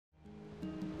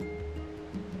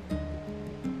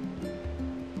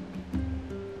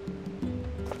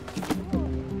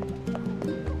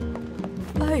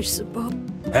I suppose.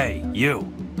 Hey,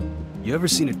 you. You ever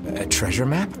seen A treasure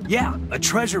map? Yeah, a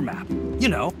treasure map. You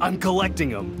know, I'm collecting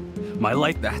them. My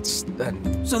life.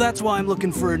 So that's why I'm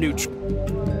looking for a new.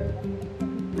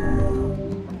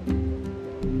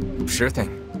 Sure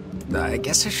thing. I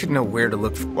guess I should know where to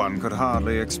look for. One could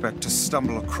hardly expect to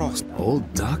stumble across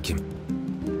Old document.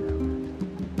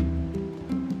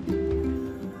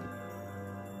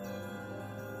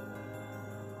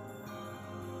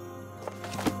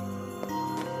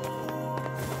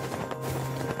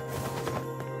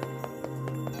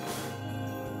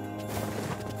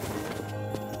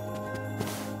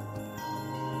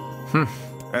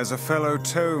 As a fellow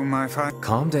tome, I find...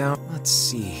 Calm down. Let's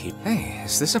see here. Hey,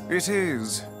 is this a... It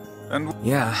is. And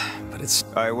Yeah, but it's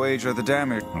I wager the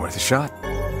damage... worth a shot.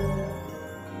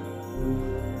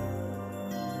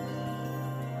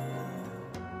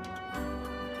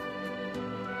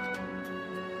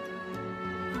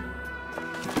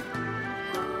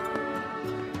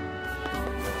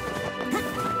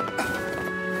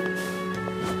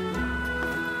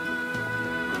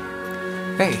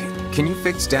 Hey, can you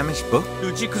fix damaged book?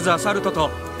 打ち崩さるとと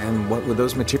And what were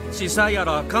those materials? 司祭や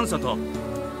ら監査と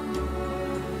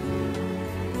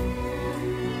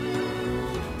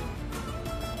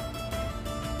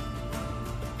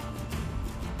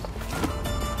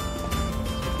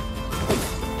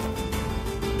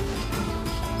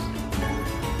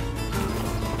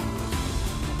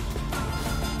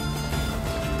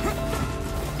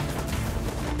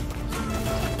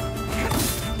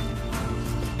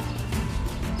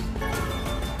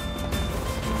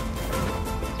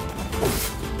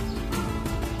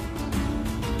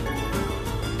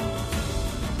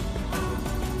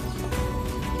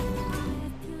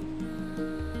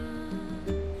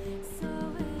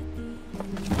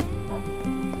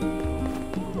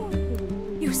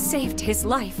You saved his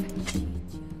life.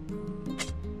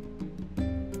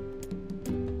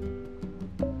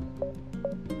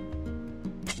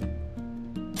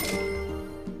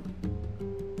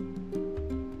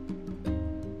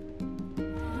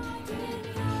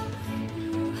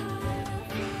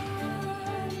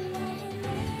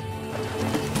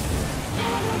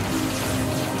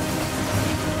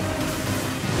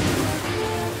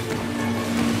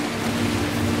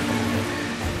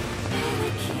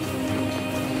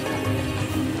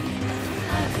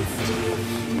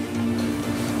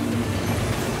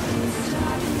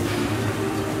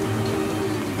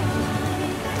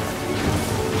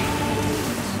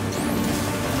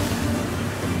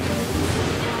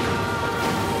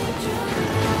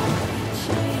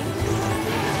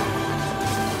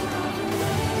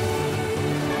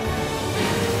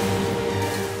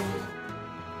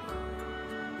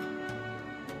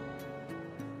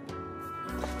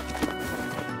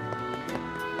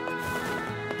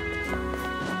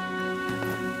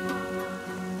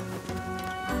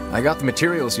 I got the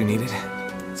materials you needed.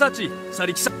 サチサ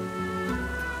リキさ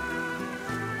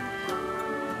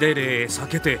デレ避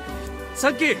けてさ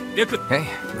っきレク Hey,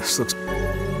 this looks...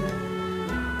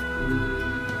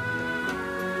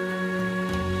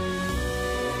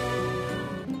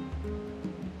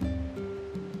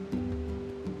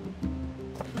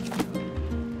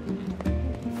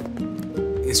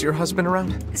 Is your husband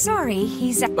around? Sorry,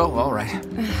 he's... Oh, all right.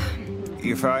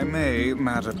 If I may,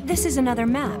 madam... This is another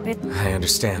map. I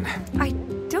understand. I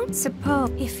don't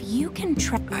suppose if you can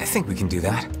track... I think we can do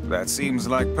that. That seems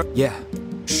like... Yeah.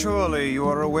 Surely you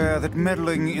are aware that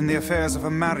meddling in the affairs of a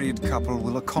married couple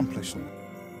will accomplish...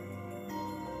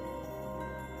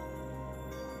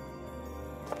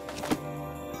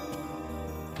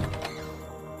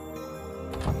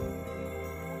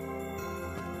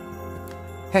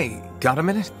 Hey, got a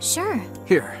minute? Sure.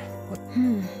 Here.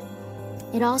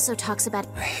 It also talks about...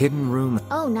 A hidden room.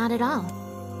 Oh, not at all.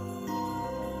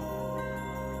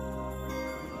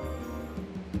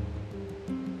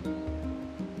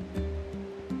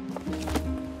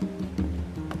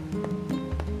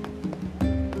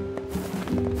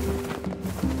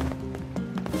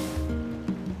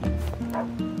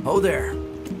 Oh, there.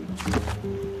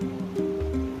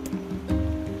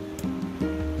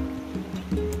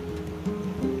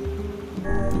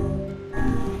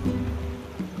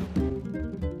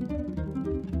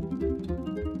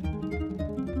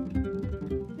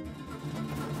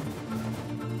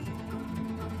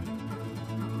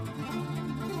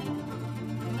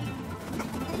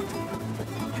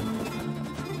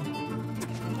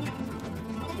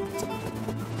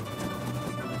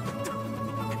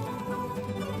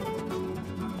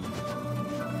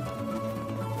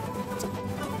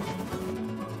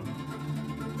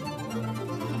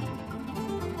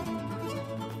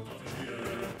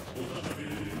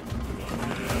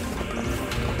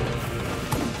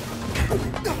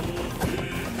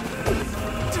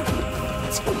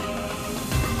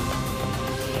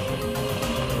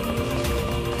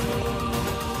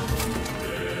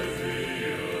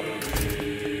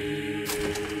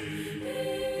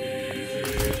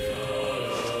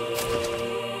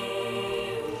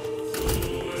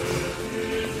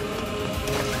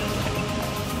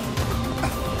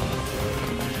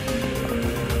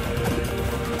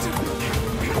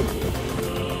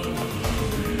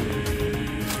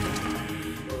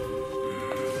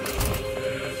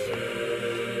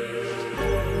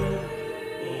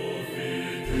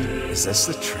 Is this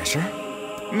the treasure?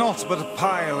 Naught but a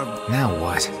pile of... Now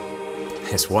what?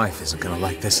 His wife isn't gonna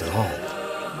like this at all.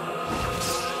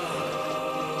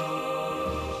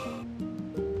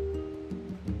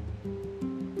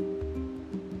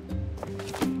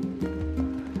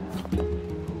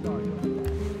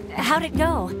 How'd it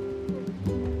go?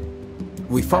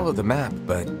 We followed the map,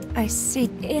 but... I see.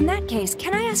 In that case,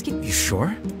 can I ask you... You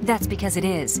sure? That's because it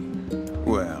is.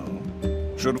 Well,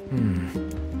 should...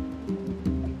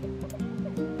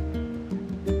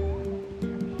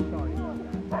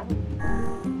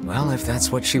 Well, if that's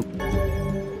what she...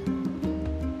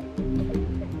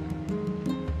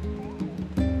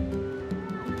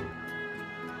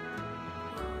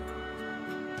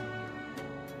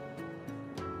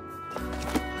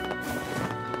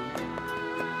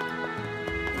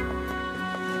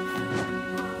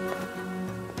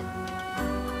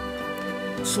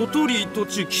 소토리土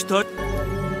地北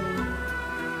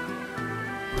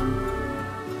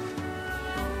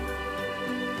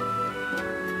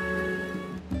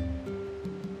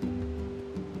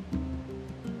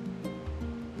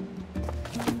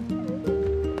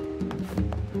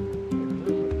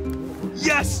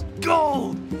Yes!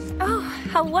 Gold! Oh,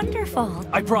 how wonderful.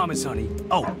 I promise, honey.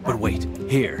 Oh, but wait.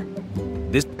 Here.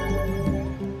 This...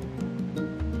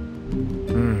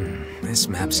 This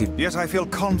map's even... Yet I feel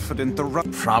confident the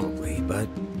Probably, but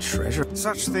treasure...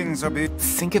 Such things are be...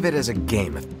 Think of it as a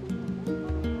game.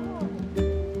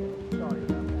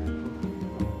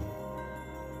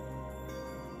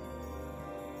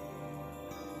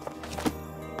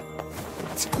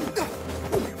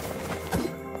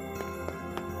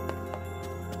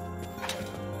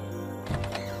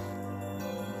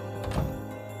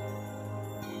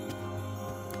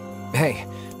 Hey,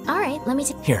 Alright, let me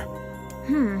take. here.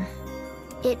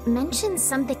 It mentions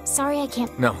something. Sorry, I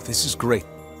can't. No, this is great.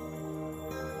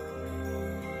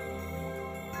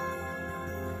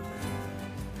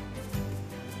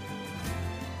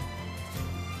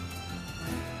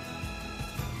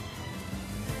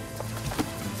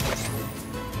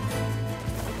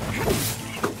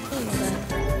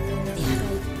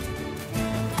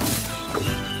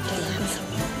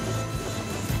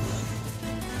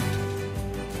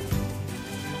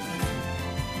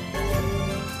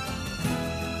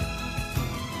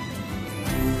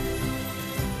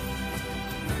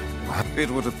 It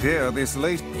would appear this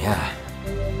late... Yeah,